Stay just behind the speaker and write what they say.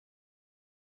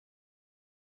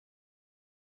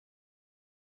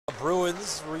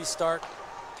Bruins restart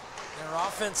their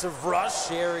offensive rush,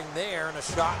 sharing there, and a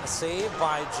shot and a save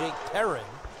by Jake Perrin.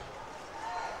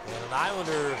 And an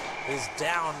Islander is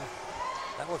down.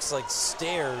 That looks like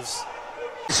stairs.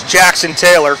 It's Jackson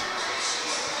Taylor.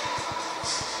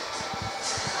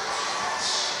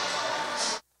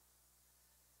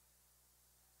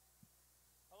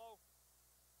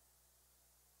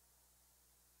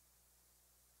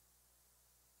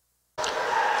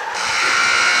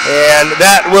 And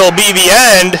that will be the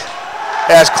end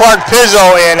as Clark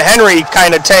Pizzo and Henry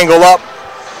kind of tangle up.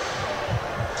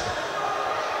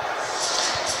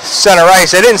 Center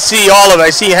ice. I didn't see all of it.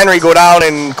 I see Henry go down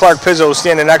and Clark Pizzo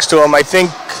standing next to him. I think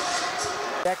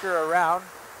Decker around.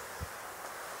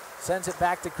 Sends it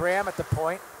back to Graham at the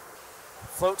point.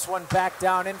 Floats one back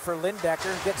down in for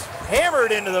Lindecker. Gets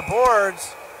hammered into the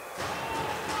boards.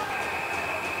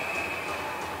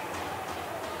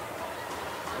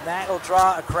 And that'll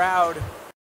draw a crowd.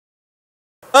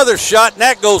 Another shot, and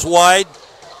that goes wide.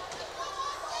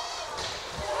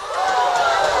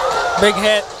 Big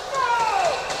hit.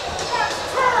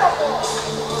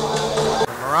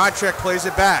 Maracek plays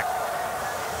it back.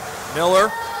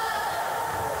 Miller.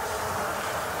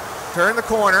 Turn the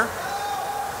corner.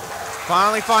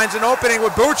 Finally finds an opening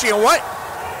with Bucci, and what?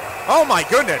 Oh my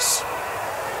goodness.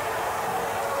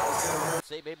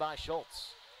 Save made by Schultz.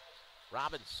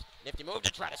 Robbins, nifty move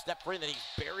to try to step free, and then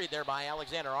he's buried there by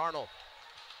Alexander Arnold.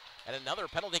 And another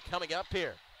penalty coming up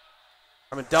here.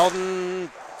 Delton,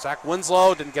 Zach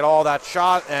Winslow didn't get all that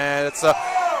shot, and it's a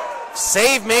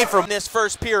save made from this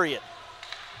first period.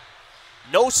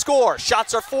 No score.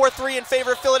 Shots are 4-3 in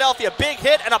favor of Philadelphia. Big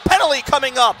hit and a penalty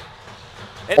coming up.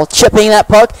 Well, chipping that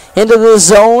puck into the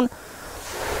zone.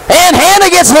 And Hanna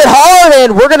gets hit hard,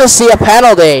 and we're going to see a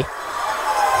penalty.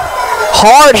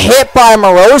 Hard hit by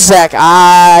Morozek.